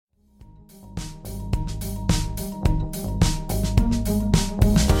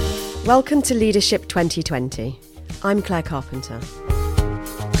Welcome to Leadership 2020. I'm Claire Carpenter.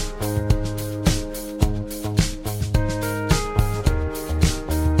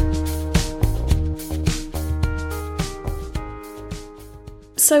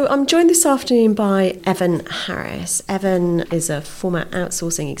 So I'm joined this afternoon by Evan Harris. Evan is a former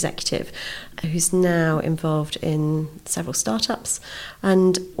outsourcing executive who's now involved in several startups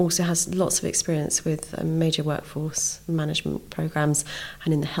and also has lots of experience with major workforce management programs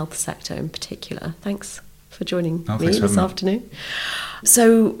and in the health sector in particular. Thanks for joining me this afternoon.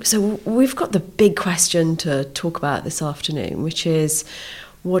 So we've got the big question to talk about this afternoon, which is,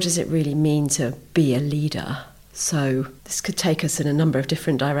 what does it really mean to be a leader? So this could take us in a number of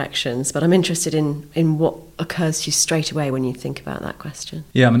different directions, but I'm interested in what occurs to you straight away when you think about that question.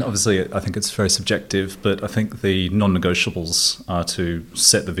 Yeah, I mean, obviously, I think it's very subjective, but I think the non-negotiables are to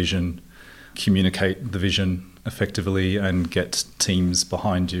set the vision, communicate the vision effectively, and get teams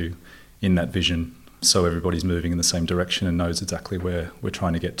behind you in that vision so everybody's moving in the same direction and knows exactly where we're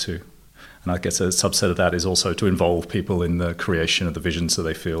trying to get to. And I guess a subset of that is also to involve people in the creation of the vision so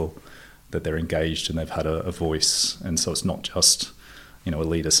they feel that they're engaged and they've had a voice. And so it's not just, a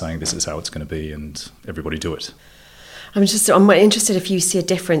leader saying this is how it's going to be and everybody do it. I'm interested if you see a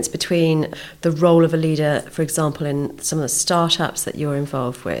difference between the role of a leader, for example, in some of the startups that you're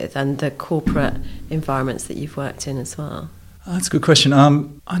involved with and the corporate environments that you've worked in as well. That's a good question.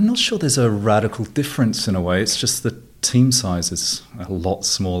 I'm not sure there's a radical difference in a way. It's just the team size is a lot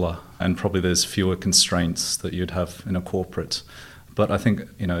smaller and probably there's fewer constraints that you'd have in a corporate. But I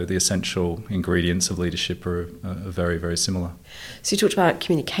think, the essential ingredients of leadership are very, very similar. So you talked about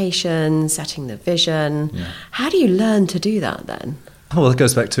communication, setting the vision. Yeah. How do you learn to do that then? Well, it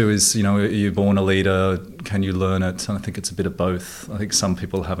goes back to are you born a leader? Can you learn it? And I think it's a bit of both. I think some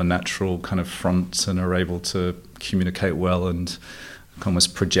people have a natural kind of front and are able to communicate well and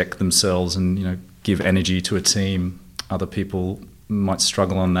almost project themselves and, give energy to a team. Other people might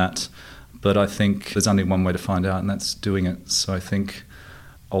struggle on that. But I think there's only one way to find out, and that's doing it. So I think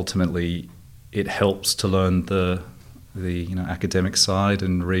ultimately it helps to learn the academic side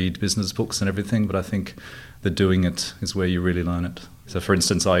and read business books and everything. But I think the doing it is where you really learn it. So, for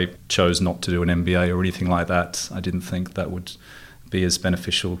instance, I chose not to do an MBA or anything like that. I didn't think that would be as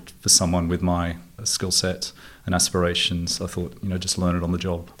beneficial for someone with my skill set and aspirations. I thought, just learn it on the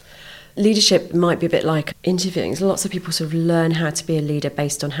job. Leadership might be a bit like interviewing. So lots of people sort of learn how to be a leader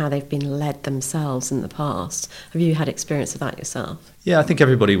based on how they've been led themselves in the past. Have you had experience of that yourself? Yeah, I think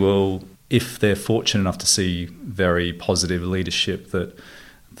everybody will, if they're fortunate enough to see very positive leadership that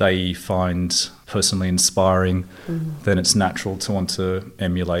they find personally inspiring, then it's natural to want to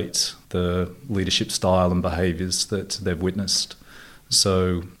emulate the leadership style and behaviours that they've witnessed.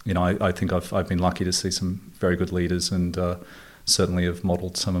 So, I think I've been lucky to see some very good leaders and certainly have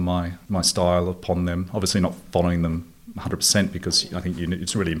modelled some of my style upon them. Obviously not following them 100% because I think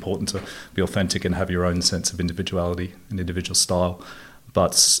it's really important to be authentic and have your own sense of individuality and individual style.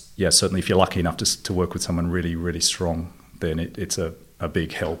 But yeah, certainly if you're lucky enough to work with someone really, really strong, then it's a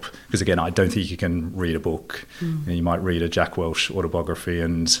big help. Because again, I don't think you can read a book. You might read a Jack Welch autobiography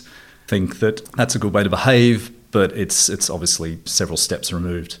and think that that's a good way to behave, but it's obviously several steps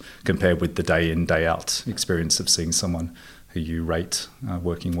removed compared with the day in, day out experience of seeing someone who you rate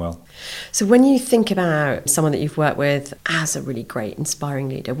working well. So when you think about someone that you've worked with as a really great, inspiring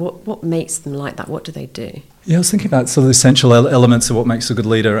leader, what makes them like that? What do they do? Yeah, I was thinking about sort of the essential elements of what makes a good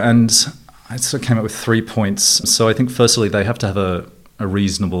leader, and I sort of came up with 3 points. So I think firstly, they have to have a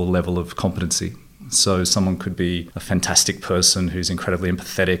reasonable level of competency. So someone could be a fantastic person who's incredibly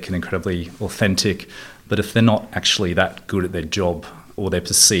empathetic and incredibly authentic, but if they're not actually that good at their job, or they're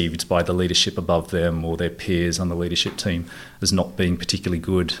perceived by the leadership above them or their peers on the leadership team as not being particularly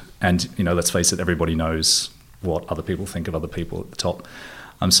good. And, let's face it, everybody knows what other people think of other people at the top.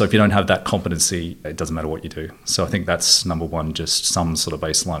 So if you don't have that competency, it doesn't matter what you do. So I think that's number one, just some sort of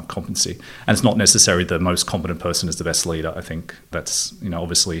baseline competency. And it's not necessarily the most competent person is the best leader. I think that's,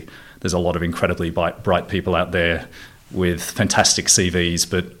 obviously there's a lot of incredibly bright people out there with fantastic CVs,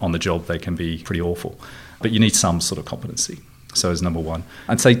 but on the job they can be pretty awful. But you need some sort of competency. So as number one.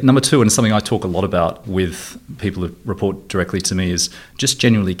 I'd say number two, and something I talk a lot about with people who report directly to me, is just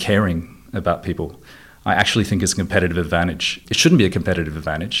genuinely caring about people. I actually think it's a competitive advantage. It shouldn't be a competitive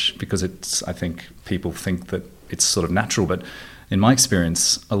advantage because I think people think that it's sort of natural, but in my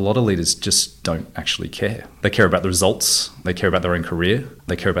experience, a lot of leaders just don't actually care. They care about the results, they care about their own career,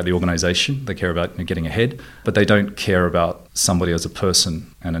 they care about the organisation, they care about getting ahead, but they don't care about somebody as a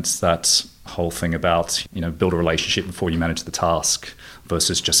person. And it's that whole thing about, build a relationship before you manage the task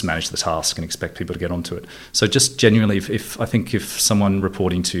versus just manage the task and expect people to get onto it. So just genuinely, if someone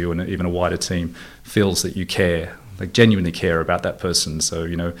reporting to you and even a wider team feels that you care, like genuinely care about that person,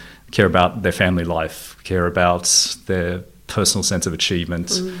 so, care about their family life, care about their personal sense of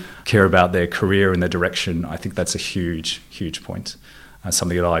achievement, care about their career and their direction, I think that's a huge, huge point.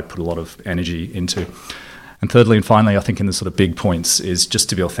 Something that I put a lot of energy into. And thirdly and finally, I think in the sort of big points is just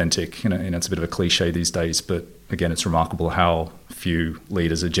to be authentic. It's a bit of a cliche these days, but again, it's remarkable how few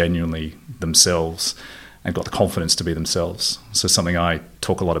leaders are genuinely themselves and got the confidence to be themselves. So something I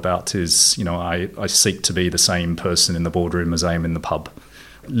talk a lot about is, I seek to be the same person in the boardroom as I am in the pub,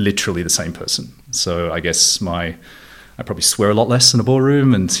 literally the same person. So I guess I probably swear a lot less in a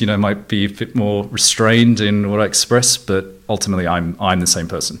boardroom and, might be a bit more restrained in what I express, but ultimately I'm the same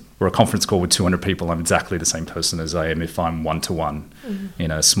person. We're a conference call with 200 people. I'm exactly the same person as I am if I'm one-to-one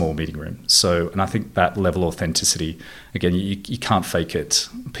in a small meeting room. So, and I think that level of authenticity, again, you can't fake it.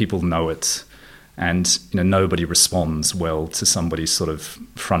 People know it. And, nobody responds well to somebody sort of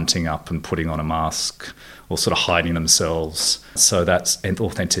fronting up and putting on a mask or sort of hiding themselves. So that's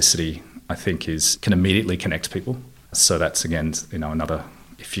authenticity, I think, can immediately connect people. So that's, again, another,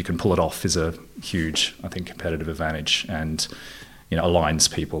 if you can pull it off, is a huge, I think, competitive advantage and, aligns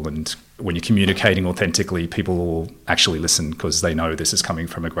people. And when you're communicating authentically, people will actually listen because they know this is coming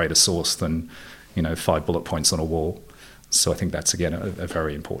from a greater source than, 5 bullet points on a wall. So I think that's, again, a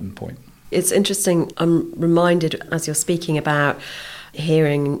very important point. It's interesting. I'm reminded as you're speaking about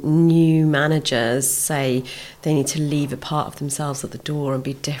hearing new managers say they need to leave a part of themselves at the door and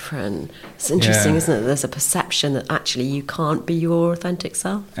be different. It's interesting, isn't it? There's a perception that actually you can't be your authentic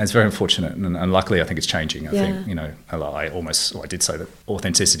self. And it's very unfortunate, and luckily I think it's changing. I think, I did say that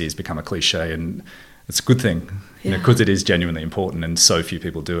authenticity has become a cliche, and it's a good thing, because it is genuinely important, and so few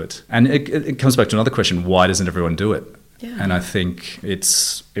people do it. And it comes back to another question: why doesn't everyone do it? Yeah. And I think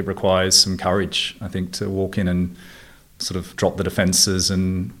it requires some courage, I think, to walk in and sort of drop the defences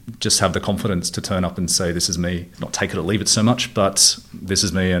and just have the confidence to turn up and say, this is me. Not take it or leave it so much, but this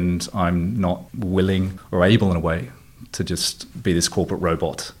is me, and I'm not willing or able in a way to just be this corporate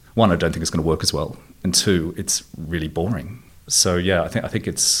robot. One, I don't think it's going to work as well. And two, it's really boring. So I think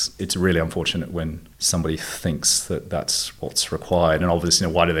it's really unfortunate when somebody thinks that that's what's required, and obviously,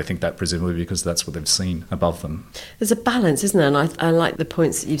 why do they think that? Presumably because that's what they've seen above them. There's a balance, isn't there? And I like the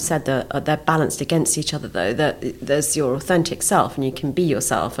points that you've said that they're balanced against each other, though. That there's your authentic self, and you can be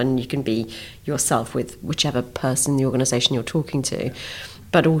yourself, and you can be yourself with whichever person in the organisation you're talking to.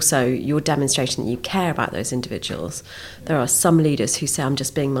 But also you're demonstrating that you care about those individuals. There are some leaders who say, I'm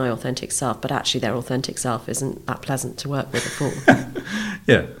just being my authentic self, but actually their authentic self isn't that pleasant to work with at all.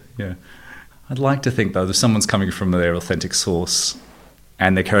 Yeah. I'd like to think, though, if someone's coming from their authentic source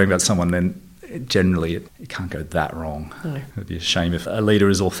and they're caring about someone, then generally it can't go that wrong. No. It'd be a shame if a leader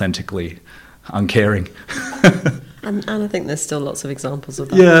is authentically uncaring. And I think there's still lots of examples of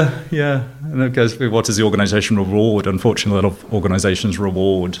that. Yeah. And it goes, what does the organisation reward? Unfortunately, a lot of organisations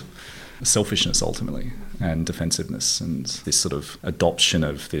reward selfishness ultimately and defensiveness and this sort of adoption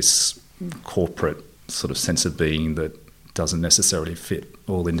of this corporate sort of sense of being that doesn't necessarily fit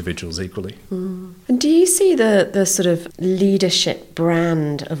all individuals equally. And do you see the sort of leadership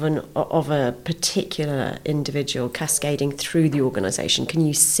brand of a particular individual cascading through the organisation? Can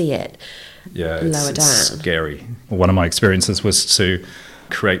you see it lower down? It's scary. One of my experiences was to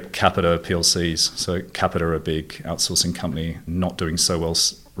create Capita PLCs. So Capita are a big outsourcing company, not doing so well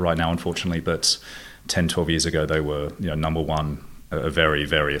right now, unfortunately, but 10, 12 years ago they were number one, a very,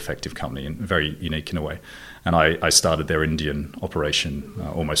 very effective company and very unique in a way. And I started their Indian operation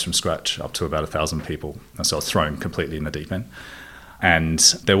almost from scratch, up to about 1,000 people. So I was thrown completely in the deep end. And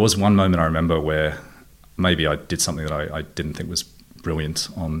there was one moment I remember where maybe I did something that I didn't think was brilliant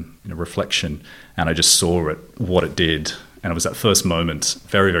on reflection, and I just saw what it did. And it was that first moment,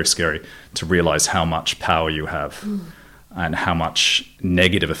 very, very scary, to realise how much power you have. And how much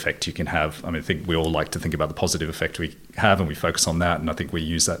negative effect you can have. I think we all like to think about the positive effect we have, and we focus on that, and I think we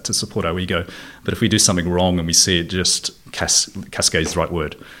use that to support our ego. But if we do something wrong and we see it just cascade is the right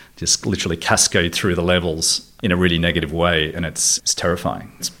word, just literally cascade through the levels in a really negative way, and it's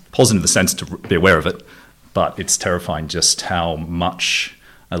terrifying. It's positive in the sense to be aware of it, but it's terrifying just how much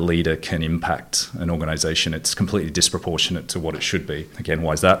a leader can impact an organisation. It's completely disproportionate to what it should be. Again,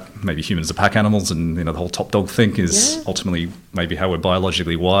 why is that? Maybe humans are pack animals, and the whole top dog thing is ultimately maybe how we're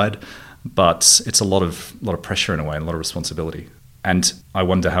biologically wired. But it's a lot of pressure in a way, and a lot of responsibility. And I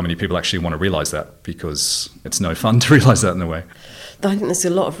wonder how many people actually want to realise that, because it's no fun to realise that in a way. I think there's a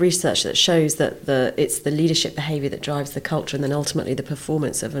lot of research that shows that it's the leadership behaviour that drives the culture and then ultimately the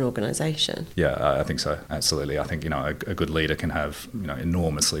performance of an organisation. Yeah, I think so. Absolutely. I think, a good leader can have,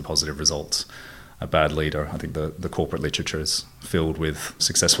 enormously positive results. A bad leader, I think the corporate literature is filled with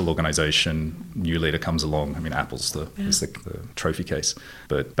successful organisation, new leader comes along. I mean, Apple's is the trophy case.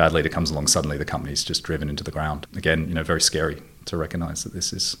 But bad leader comes along, suddenly the company's just driven into the ground. Again, very scary to recognise that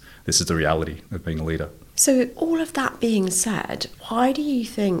this is the reality of being a leader. So all of that being said, why do you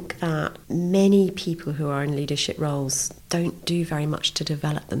think that many people who are in leadership roles don't do very much to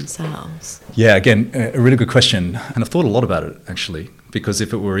develop themselves? Yeah, again, a really good question. And I've thought a lot about it, actually, because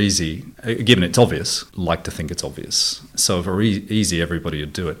if it were easy, given it's obvious, like to think it's obvious. So if it were easy, everybody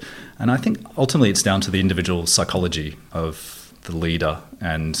would do it. And I think ultimately it's down to the individual psychology of the leader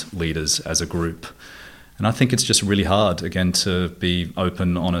and leaders as a group. And I think it's just really hard, again, to be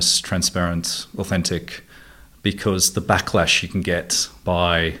open, honest, transparent, authentic, because the backlash you can get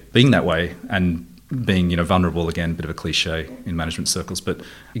by being that way and being, vulnerable, again, a bit of a cliche in management circles, but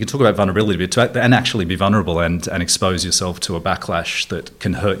you can talk about vulnerability and actually be vulnerable and expose yourself to a backlash that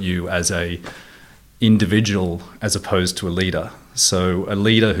can hurt you as a individual as opposed to a leader. So a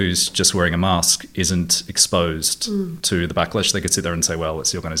leader who's just wearing a mask isn't exposed to the backlash. They could sit there and say, well,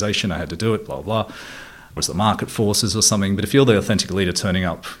 it's the organisation, I had to do it, blah, blah, blah. Or it's the market forces or something. But if you're the authentic leader turning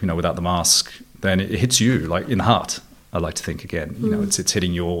up, without the mask, then it hits you like in the heart. I like to think again, it's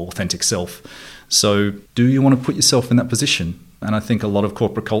hitting your authentic self. So do you want to put yourself in that position? And I think a lot of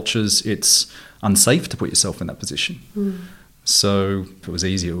corporate cultures, it's unsafe to put yourself in that position. So if it was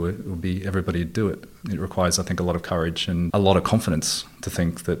easier, it would be everybody would do it. It requires, I think, a lot of courage and a lot of confidence to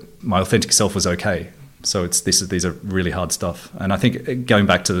think that my authentic self was okay. So these are really hard stuff. And I think going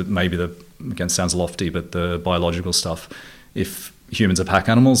back to maybe again, sounds lofty, but the biological stuff, if humans are pack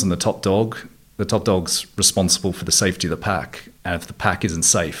animals and the top dog's responsible for the safety of the pack, and if the pack isn't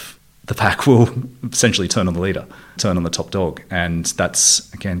safe, the pack will essentially turn on the leader, turn on the top dog. And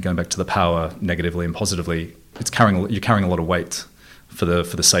that's, again, going back to the power negatively and positively, you're carrying a lot of weight for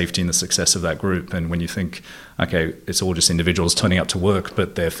the safety and the success of that group. And when you think, okay, it's all just individuals turning up to work,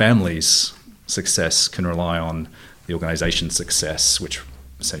 but their families' success can rely on the organisation's success, which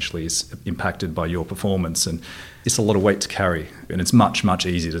essentially is impacted by your performance, and it's a lot of weight to carry, and it's much, much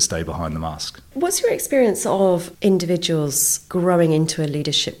easier to stay behind the mask. What's your experience of individuals growing into a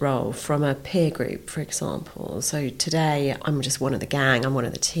leadership role from a peer group, for example? So today I'm just one of the gang, I'm one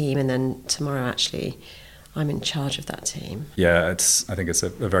of the team, and then tomorrow actually I'm in charge of that team. Yeah, I think it's a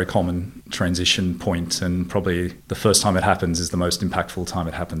very common transition point, and probably the first time it happens is the most impactful time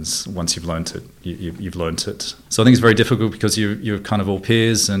it happens. Once you've learnt it, you've learnt it. So I think it's very difficult because you're kind of all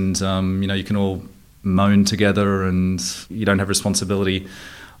peers, and you can all moan together, and you don't have responsibility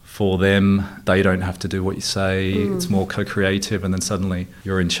for them. They don't have to do what you say. It's more co-creative, and then suddenly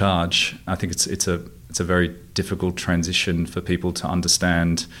you're in charge. I think it's a very difficult transition for people to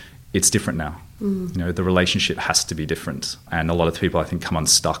understand. It's different now. The relationship has to be different. And a lot of people, I think, come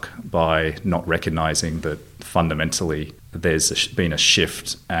unstuck by not recognising that fundamentally there's been a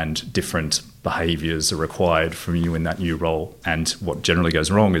shift and different behaviours are required from you in that new role. And what generally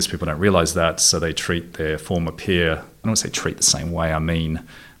goes wrong is people don't realise that, so they treat their former peer, I don't want to say treat the same way, I mean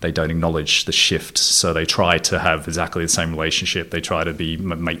they don't acknowledge the shift. So they try to have exactly the same relationship. They try to be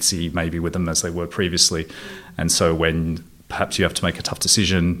matesy maybe with them as they were previously. And so when perhaps you have to make a tough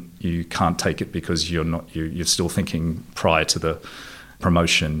decision, you can't take it because you're still thinking prior to the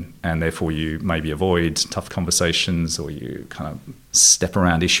promotion, and therefore you maybe avoid tough conversations, or you kind of step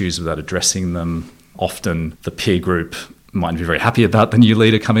around issues without addressing them. Often the peer group might be very happy about the new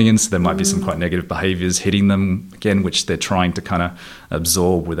leader coming in, so there might be some quite negative behaviours hitting them again, which they're trying to kind of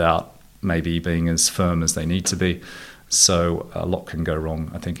absorb without maybe being as firm as they need to be. So a lot can go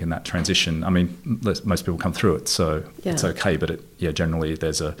wrong, I think, in that transition. I mean, most people come through it, so it's okay. But generally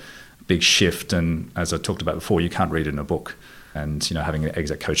there's a big shift, and as I talked about before, you can't read it in a book. And having an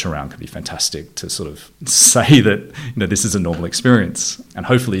exec coach around could be fantastic to sort of say that this is a normal experience. And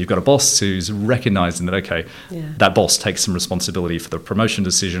hopefully you've got a boss who's recognising that that boss takes some responsibility for the promotion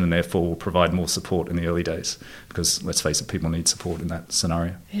decision, and therefore will provide more support in the early days. Because let's face it, people need support in that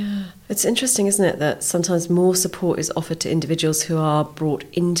scenario. Yeah, it's interesting, isn't it, that sometimes more support is offered to individuals who are brought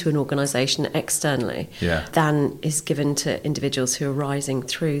into an organisation externally than is given to individuals who are rising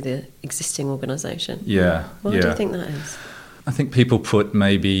through the existing organisation. Why do you think that is? I think people put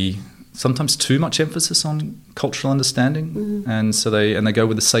maybe sometimes too much emphasis on cultural understanding, and so they go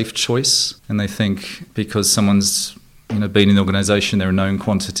with a safe choice, and they think because someone's been in the organisation, they're a known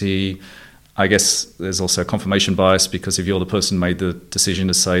quantity. I guess there's also confirmation bias, because if you're the person who made the decision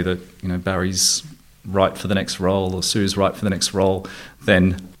to say that Barry's right for the next role or Sue's right for the next role,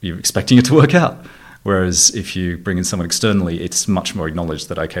 then you're expecting it to work out. Whereas if you bring in someone externally, it's much more acknowledged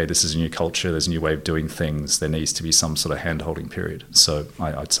that, okay, this is a new culture, there's a new way of doing things, there needs to be some sort of hand-holding period. So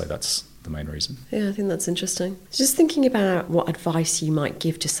I'd say that's the main reason. Yeah, I think that's interesting. Just thinking about what advice you might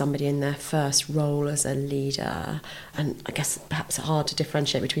give to somebody in their first role as a leader, and I guess perhaps hard to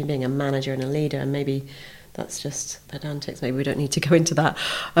differentiate between being a manager and a leader, and maybe that's just pedantics. Maybe we don't need to go into that.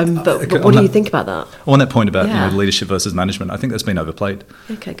 But what do you think about that? On that point about leadership versus management, I think that's been overplayed.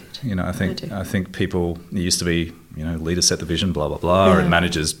 Okay, good. I think people, it used to be, leaders set the vision, blah, blah, blah, and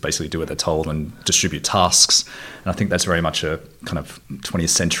managers basically do what they're told and distribute tasks. And I think that's very much a kind of 20th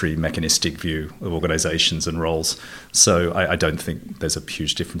century mechanistic view of organisations and roles. So I don't think there's a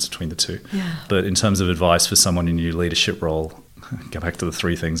huge difference between the two. Yeah. But in terms of advice for someone in a new leadership role, go back to the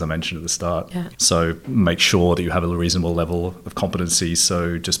three things I mentioned at the start. Yeah. So make sure that you have a reasonable level of competency.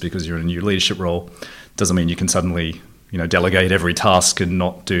 So just because you're in a new leadership role doesn't mean you can suddenly, delegate every task and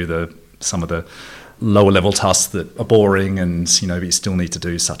not do some of the lower level tasks that are boring and, but you still need to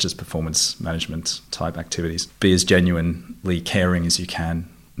do, such as performance management type activities. Be as genuinely caring as you can.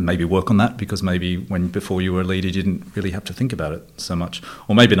 Maybe work on that, because maybe before you were a leader, you didn't really have to think about it so much.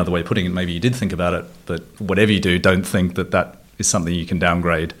 Or maybe another way of putting it, maybe you did think about it, but whatever you do, don't think that is something you can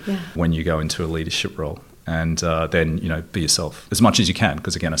downgrade when you go into a leadership role. And then, be yourself as much as you can.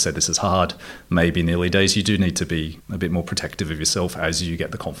 Because again, I said this is hard. Maybe in the early days, you do need to be a bit more protective of yourself as you get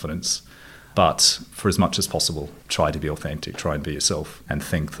the confidence. But for as much as possible, try to be authentic, try and be yourself, and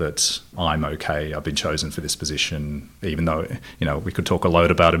think that I'm okay, I've been chosen for this position, even though, we could talk a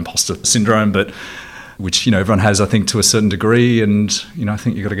load about imposter syndrome, but which, everyone has, I think, to a certain degree. And, I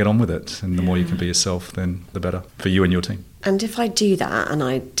think you've got to get on with it. And the more you can be yourself, then the better for you and your team. And if I do that and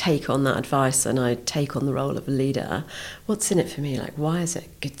I take on that advice and I take on the role of a leader, what's in it for me? Like, why is it a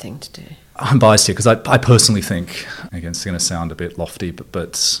good thing to do? I'm biased here because I personally think, again, it's going to sound a bit lofty,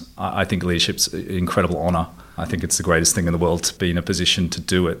 but I think leadership's an incredible honour. I think it's the greatest thing in the world to be in a position to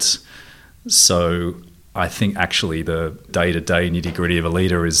do it. So I think actually the day-to-day nitty-gritty of a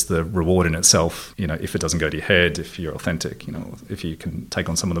leader is the reward in itself. If it doesn't go to your head, if you're authentic, if you can take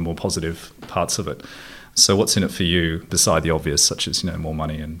on some of the more positive parts of it. So what's in it for you beside the obvious, such as, more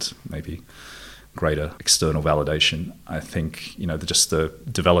money and maybe greater external validation? I think, just the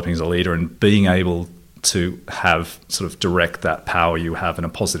developing as a leader and being able to have sort of direct that power you have in a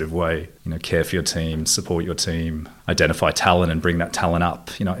positive way, care for your team, support your team, identify talent and bring that talent up.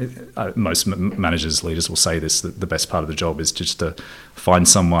 Most managers, leaders will say this, that the best part of the job is just to find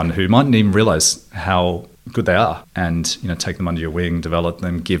someone who mightn't even realize how good they are and, take them under your wing, develop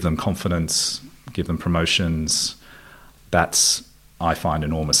them, give them confidence, give them promotions. That's, I find,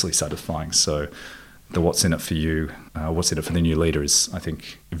 enormously satisfying. So the what's in it for you, what's in it for the new leader is, I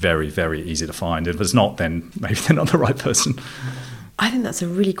think, very, very easy to find. If it's not, then maybe they're not the right person. I think that's a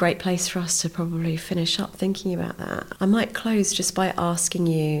really great place for us to probably finish up thinking about that. I might close just by asking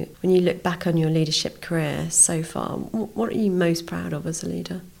you, when you look back on your leadership career so far, what are you most proud of as a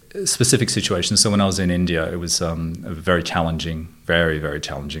leader? Specific situations. So when I was in India, it was a very challenging, very, very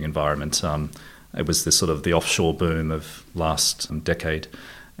challenging environment. It was the offshore boom of last decade,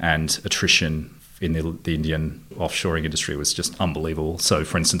 and attrition in the Indian offshoring industry was just unbelievable. So,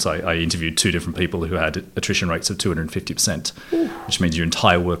 for instance, I interviewed two different people who had attrition rates of 250%, which means your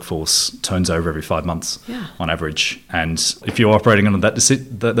entire workforce turns over every 5 months on average. And if you're operating under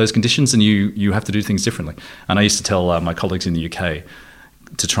those conditions, then you have to do things differently. And I used to tell my colleagues in the UK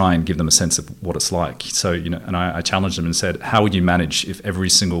to try and give them a sense of what it's like. So, and I challenged them and said, how would you manage if every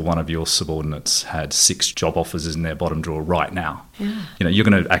single one of your subordinates had 6 job offers in their bottom drawer right now? Yeah. You're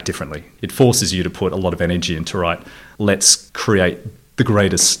going to act differently. It forces you to put a lot of energy into, let's create the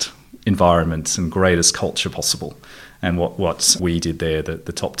greatest environment and greatest culture possible. And what we did there,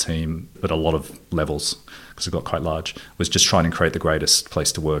 the top team at a lot of levels, because it got quite large, was just trying to create the greatest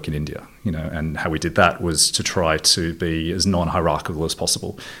place to work in India. And how we did that was to try to be as non-hierarchical as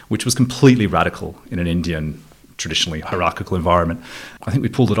possible, which was completely radical in an Indian traditionally hierarchical environment. I think we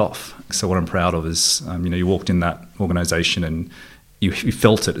pulled it off. So what I'm proud of is, you walked in that organisation and you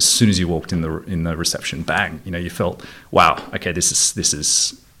felt it as soon as you walked in the reception. Bang! You felt, wow, okay, this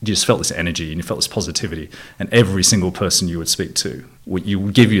is. You just felt this energy and you felt this positivity, and every single person you would speak to, you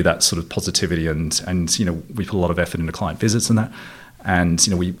would give you that sort of positivity, and we put a lot of effort into client visits and that. And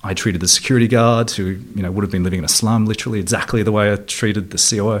I treated the security guard who would have been living in a slum, literally exactly the way I treated the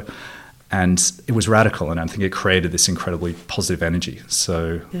COO, and it was radical, and I think it created this incredibly positive energy.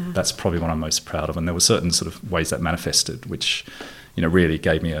 So that's probably what I'm most proud of. And there were certain sort of ways that manifested, which really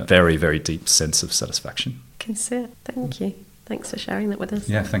gave me a very, very deep sense of satisfaction. I can see it. Thank you. Thanks for sharing that with us.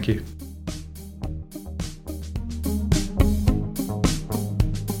 Yeah, thank you.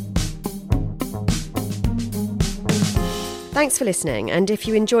 Thanks for listening, and if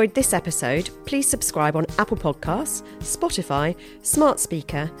you enjoyed this episode, please subscribe on Apple Podcasts, Spotify, Smart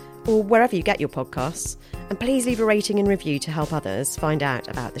Speaker, or wherever you get your podcasts, and please leave a rating and review to help others find out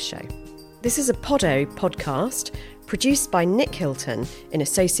about the show. This is a Poddo podcast produced by Nick Hilton in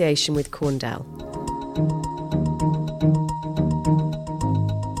association with Corndell.